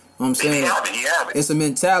 You know what I'm saying? He haven't. It's a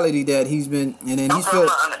mentality that he's been, and then he's felt.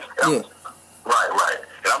 Right.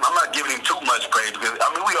 And I'm not giving him too much praise, because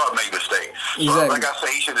I mean we all make mistakes. So like I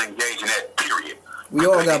say, he should engage in that period. We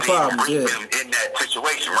all got problems, in that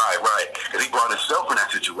situation, right. Because he brought himself in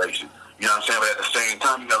that situation. You know what I'm saying? But at the same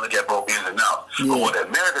time, you gotta look at both ins and outs. Yeah. But what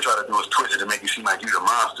America try to do is twist it to make you seem like you're the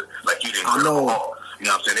monster, like you didn't cripple all. You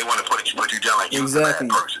know what I'm saying? They want to put you down like you're the bad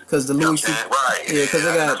person. Because the Louis C. Right. Yeah, because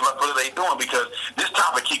they got. That's what they doing because this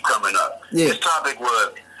topic keep coming up. Yeah. This topic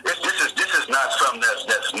was. This is not something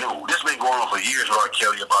that's new. This been going on for years with R.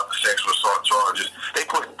 Kelly about the sexual assault charges. They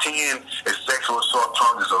put 10 sexual assault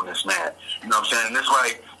charges on this man. You know what I'm saying? And it's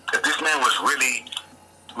like if this man was really,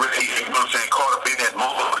 you know what I'm saying, caught up in that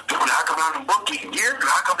moment. Dude, how come I done booked him years?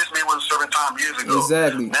 How come this man wasn't serving time years ago?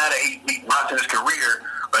 Exactly. Now that he launching his career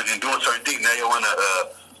and doing certain things, now you want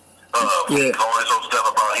to all this old stuff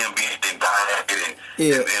about him being indicted and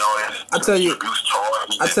all this.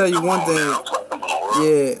 I tell you one thing.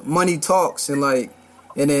 Money talks, and then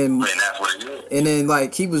that's what it is. And then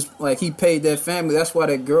he paid that family. That's why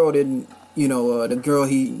that girl didn't. The girl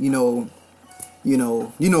he you know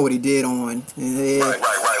what he did on.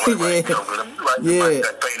 Right. Yeah.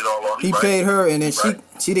 He paid her, and then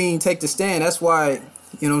she didn't even take the stand. That's why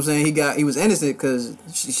you know what I'm saying. He was innocent because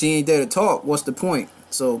she ain't there to talk. What's the point?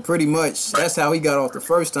 So pretty much that's how he got off the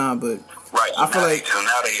first time. But I feel like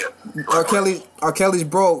R. Kelly's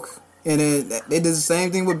broke, and then they did the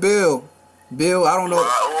same thing with Bill. Bill, I don't know.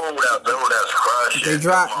 That's crushing.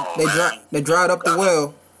 They dried up the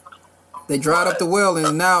well. They dried up the well,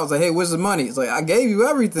 and now it's like, hey, where's the money? It's like, I gave you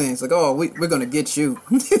everything. It's like, oh, we're gonna get you.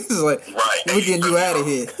 It's like, we're getting you out of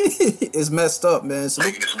here. It's messed up, man. So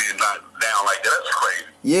this man knocked down like that. That's crazy.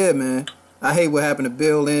 Yeah, man. I hate what happened to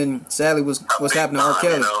Bill, and sadly, what's happening to R.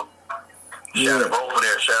 Kelly. Shout out both of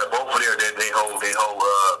their they hold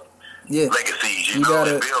legacies. You know,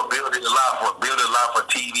 Bill did a lot for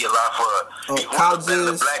TV, a lot for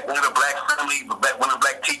colleges, one of the black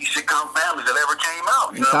TV sitcom families that ever came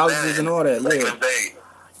out. You know colleges and all that. Yeah,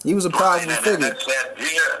 he was a positive figure.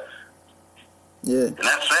 Yeah, and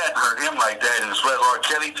that's sad to hurt him like that, and as well as R.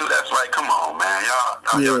 Kelly too. That's like, come on, man, y'all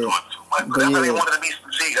doing too much. But that's how they wanted to be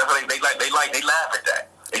succeed. That's how they laugh at that.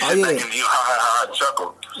 They sit back and ha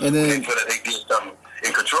chuckle, and then they feel that they did something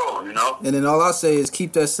in control, you know. And then all I say is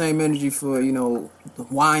keep that same energy for the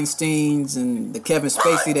Weinsteins and the Kevin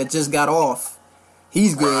Spacey that just got off.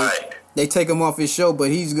 He's good. Right. They take him off his show, but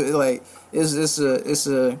he's good. Like it's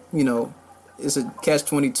a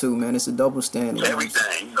catch-22, man. It's a double standard.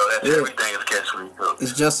 Everything, everything is catch-22.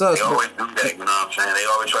 It's just us. They always do that, you know what I'm saying? They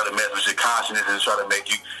always try to mess with your consciousness and try to make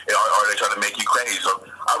you, or they try to make you crazy. So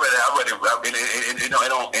I read it, and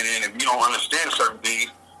if you don't understand certain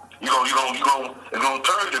things, it's gonna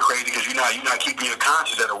turn you to crazy because you're not keeping your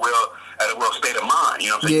conscience at a well state of mind.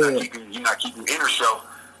 You know what I'm saying? You're not keeping inner self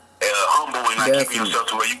humble and not keeping yourself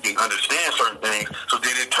to where you can understand certain things. So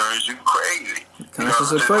then it turns you crazy.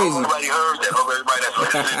 Conscious are crazy. Nobody heard that. Hope everybody that's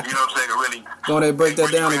listening, you know what I'm saying, really. Don't they break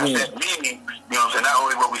that down again? That meaning, you know what I'm saying, not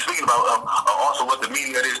only what we're speaking about, also what the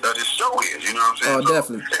meaning of this show is, you know what I'm saying? Oh,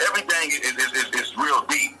 definitely. So everything is real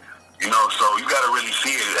deep, you know, so you got to really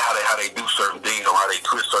see it, how they do certain things, or how they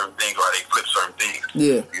twist certain things, or how they flip certain things.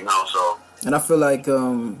 Yeah. You know, so. And I feel like,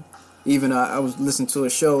 even I was listening to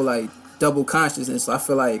a show like Double Consciousness. I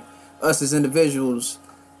feel like us as individuals,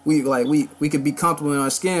 we could be comfortable in our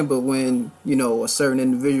skin, but when a certain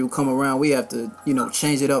individual come around, we have to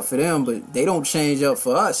change it up for them, but they don't change up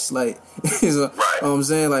for us. Like, so, you know what I'm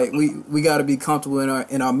saying, like we got to be comfortable in our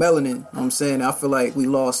melanin. You know what I'm saying, I feel like we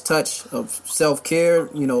lost touch of self-care,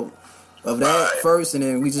 of that first, and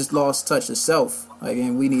then we just lost touch of self. Like,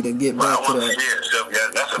 and we need to get back to that.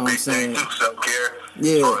 That's a big thing too, self-care.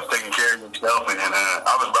 Yeah. As far as taking care of yourself, and I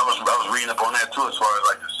was reading up on that too, as far as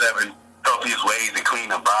like the 7 healthiest ways to clean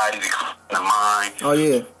the body, to clean the mind. Oh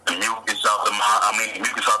yeah. The mucus out the mind.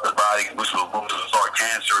 Mucus out the body, which will start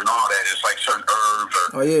cancer and all that. It's like certain herbs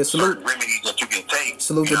or certain remedies that you can take.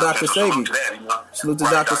 Salute to Dr. Sebi. Salute to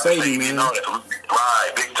Dr. Sebi, man.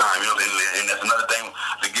 Right, big time. And that's another thing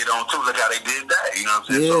to get on too. Look how they did that. You know what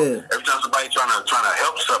I'm saying? Yeah. So every time somebody trying to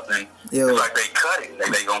help something, it's like they cut it.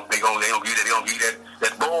 They gonna give you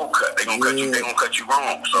that bowl cut. They gonna cut you. They gonna cut you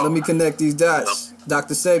wrong. So let me connect these dots.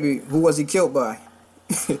 Dr. Sebi, who was he killed by?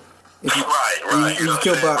 Right.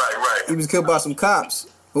 He was killed by some cops.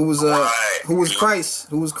 Who was Christ?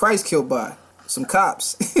 Who was Christ killed by? Some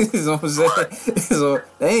cops. You know what I'm saying? Right. So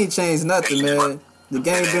they ain't changed nothing, man. The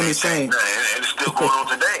game been the same. And it's still going on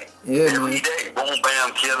today. Every day, boom,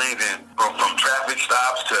 bam, killings, and from traffic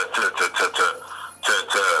stops to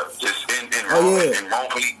just in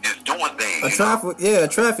wrongfully just doing things. A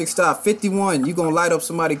traffic stop. 51. You gonna light up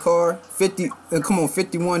somebody's car?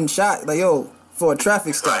 51 shot. Like, yo, for a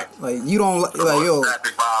traffic stop. Like, you don't like, yo.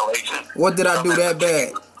 Traffic violation. What did I do that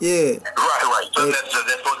bad? Yeah. Right. So that's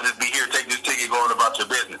supposed to just be here. Take this ticket, going about your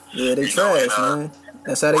business. Yeah, they trash, man.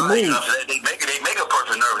 That's how they move. You know, so they make a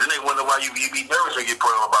person nervous. Then they wonder why you be nervous when you get put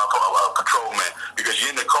on about patrolman, because you're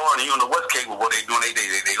in the car and you don't know what's capable. What they doing?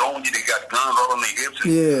 They own you. They got guns all on their hips.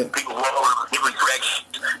 And people walk in different directions.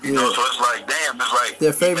 You You know, so it's like, damn, it's like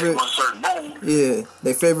their favorite one certain move. Yeah,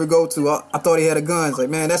 their favorite go-to. I thought he had a gun. It's like,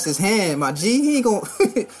 man, that's his hand. My G, he ain't gonna.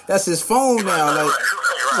 That's his phone now. Right.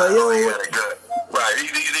 Like, yo, he had a gun. Right,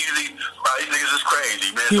 these niggas is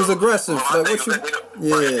crazy, man. He was aggressive. Like, what you? They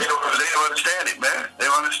don't understand it, man. They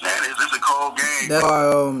don't understand it. It's a cold game. That's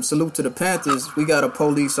why salute to the Panthers. We gotta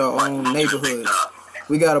police our own neighborhoods.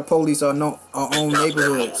 We gotta police our own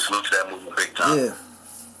neighborhoods. Salute to that movement big time. Yeah.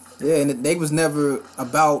 Yeah, and they was never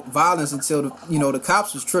about violence until the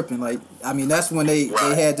cops was tripping. Like, I mean, that's when they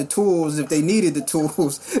had the tools if they needed the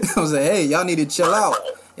tools. I was like, hey, y'all need to chill out.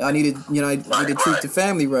 Y'all need to, need to treat the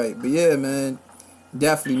family right. But yeah, man,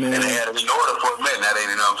 definitely, man. And they had it in order for a minute. That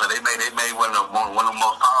ain't, they made one of the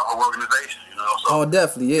most powerful organizations. So, oh,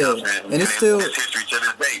 definitely, yeah. And it's still history to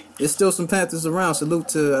this day. It's still some Panthers around. Salute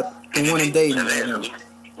to the one in Dayton.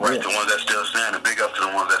 Right, the ones that still standing. Big up to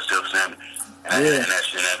the ones that still standing. And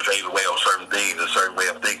that paves the way on certain things, a certain way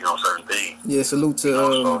of thinking on certain things. Yeah, salute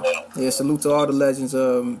to salute to all the legends.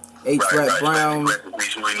 H-Rap Brown.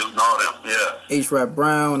 H-Rap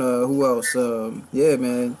Brown. Who else? Yeah,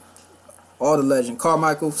 man. All the legends.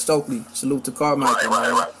 Carmichael Stokely. Salute to Carmichael.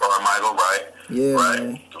 Right. Carmichael, right. Yeah,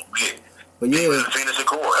 man. But yeah.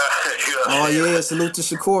 Oh yeah, salute to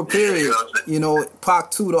Shakur. Period.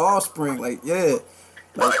 Pac 2, the offspring. Like, yeah.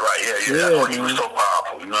 Right, yeah. That's why he was so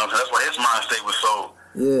powerful. You know what I'm saying? That's why his mind state was so.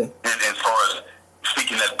 Yeah. And as far as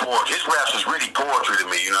speaking that poetry, his raps was really poetry to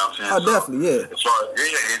me. You know what I'm saying? Oh, definitely, yeah. As far as,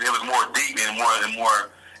 it was more deep and more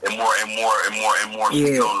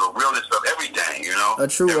speaking on the realness of everything. You know,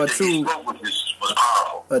 everything he spoke was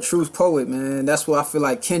powerful. A true poet, man. That's what I feel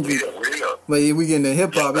like Kendrick. Yeah. But we get into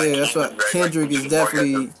hip hop, that's what Kendrick is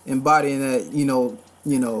definitely embodying that.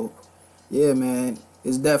 Yeah, man.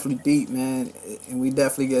 It's definitely deep, man, and we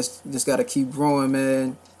definitely just got to keep growing,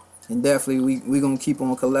 man, and definitely we gonna keep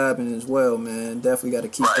on collabing as well, man. Definitely got to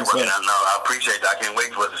keep this up. I appreciate that. I can't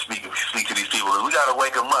wait for us to speak to these people. We got to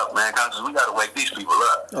wake them up, man. We got to wake these people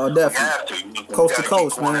up. Oh, definitely. We have to. Coast to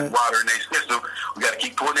coast, man. Water in their system. We got to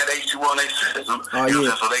keep pouring that H2O in their system. So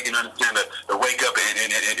they can understand the wake up and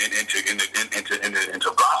into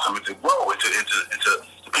blossom, into grow, into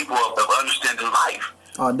people of understanding life.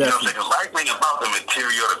 Oh, definitely. You know what I'm saying? Because life ain't about the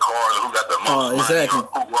material, the cars, or who got the most money, or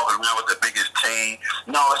who walking around with the biggest chain.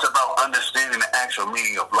 No, it's about understanding the actual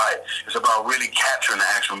meaning of life. It's about really capturing the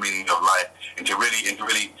actual meaning of life, and to really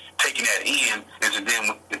taking that in, and to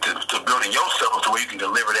building yourself to where you can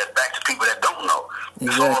deliver that back to people that don't know.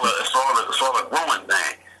 Exactly. It's all a growing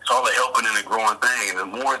thing. It's all a helping and a growing thing. And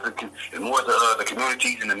the more the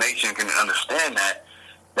communities and the nation can understand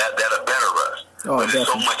that'll better us. Oh, but there's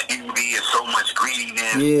so much envy and so much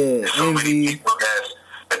greediness. Yeah, there's so many people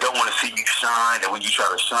that don't want to see you shine. And when you try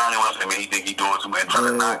to shine, he think he's doing too much,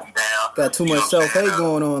 trying to knock you down. Got too much self-hate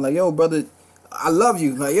going on. Like, yo, brother, I love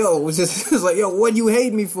you. Like, yo, it's like, yo, what you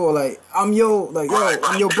hate me for? Like, I'm your,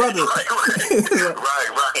 I'm your brother.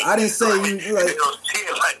 Right. I didn't say you, like. They don't see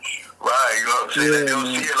it like, right, you know what I'm saying? They don't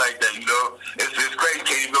see it like that, It's crazy.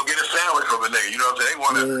 Can't even go get a sandwich from a nigga, you know what I'm saying? They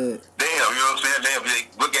want to, damn, you know what I'm saying? Damn, they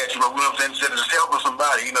look at you, you know what I'm saying? Instead of just helping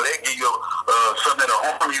somebody, they give you something that'll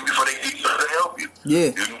harm you before they give you something to help you. Yeah,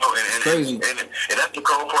 crazy. And that's the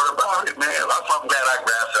cold part about it, man. I'm glad I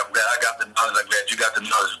grasped it. I'm glad I got the knowledge. I'm glad you got the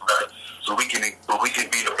knowledge, brother. So we can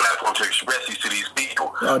be the platform to express these to these people.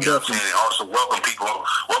 Oh, you know what I'm saying? And also welcome people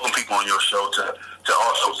on your show to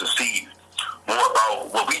also see more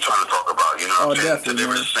about what we trying to talk about, Oh, definitely.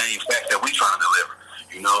 Deliver the same facts that we trying to deliver,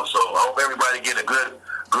 So I hope everybody get a good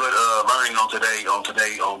learning on today's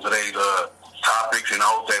topics, and I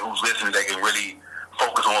hope that who's listening, they can really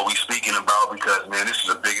focus on what we speaking about, because man, this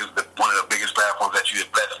is one of the biggest platforms that you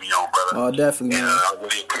have blessed me on, brother. Oh, definitely. And I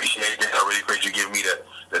really appreciate it. I really appreciate you giving me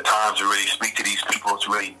the time to really speak to these people, to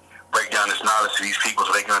really break down this knowledge to these people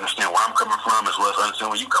so they can understand where I'm coming from as well as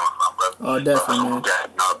understand where you coming from, brother. Oh, definitely, man.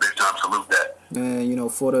 Big time salute that. Man,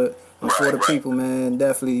 for the people, man,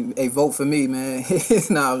 definitely, hey, vote for me, man.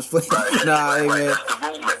 Nah, I was playing. Right. Nah, hey, man. That's the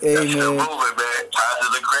movement. Hey, that's man. the movement, man. Ties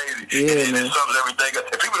are crazy. Yeah, and man. It sums everything up.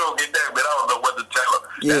 If people don't get that, man, I don't know what to tell them.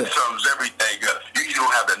 Yeah. That sums everything up. You either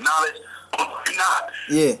don't have the knowledge or you're not.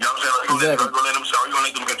 Yeah. You know what I'm saying? Like, you're going to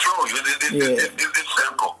let them control you. It's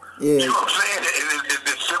simple. Yeah. You know what I'm saying?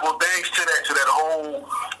 It's simple things to that whole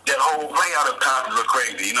layout of times are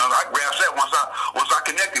crazy. I grasped that once I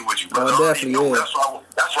connected with you, brother. Oh, definitely, yeah. That's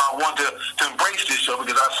why I want to embrace this show,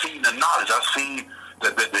 because I've seen the knowledge, I've seen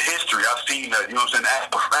the history, I've seen the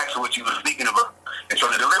actual facts of what you were speaking about and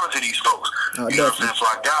trying to deliver to these folks. Oh, you know what I'm saying? So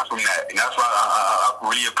I got from that, and that's why I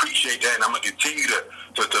really appreciate that, and I'm gonna continue to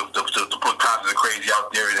to put Conscious of Crazy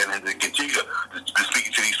out there and to continue to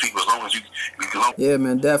speak to these people as long as you can. Yeah,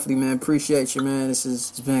 man, definitely, man. Appreciate you, man.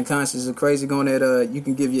 It's been Conscious of Crazy. Going at you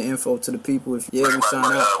can give your info to the people if you ever sign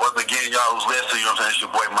up. Once again, y'all who's listening, you know what I'm saying? It's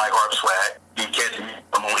your boy Mike Harp Swag. You can catch me.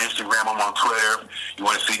 I'm on Instagram. I'm on Twitter. You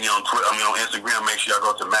want to see me on Twitter? I mean, on Instagram. Make sure y'all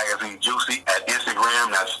go to Magazine Juicy at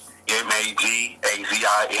Instagram. That's MAGAZINE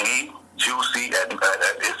Juicy at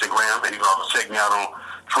Instagram, and you can also check me out on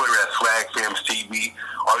Twitter at Swag Films TV.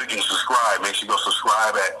 Or you can subscribe. Make sure you go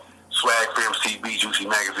subscribe at Swag Films TV, Juicy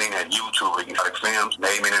Magazine at YouTube. You can Swag Films,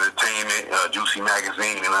 Name and Entertainment, Juicy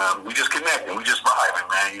Magazine, and we just connecting. We just vibing,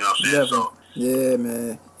 man. You know what I'm saying? So, yeah,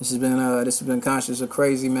 man. This has been Conscious of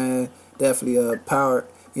Crazy, man. Definitely power.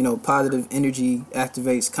 Positive energy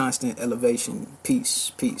activates constant elevation.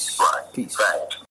 Peace. Right. Peace. Fact.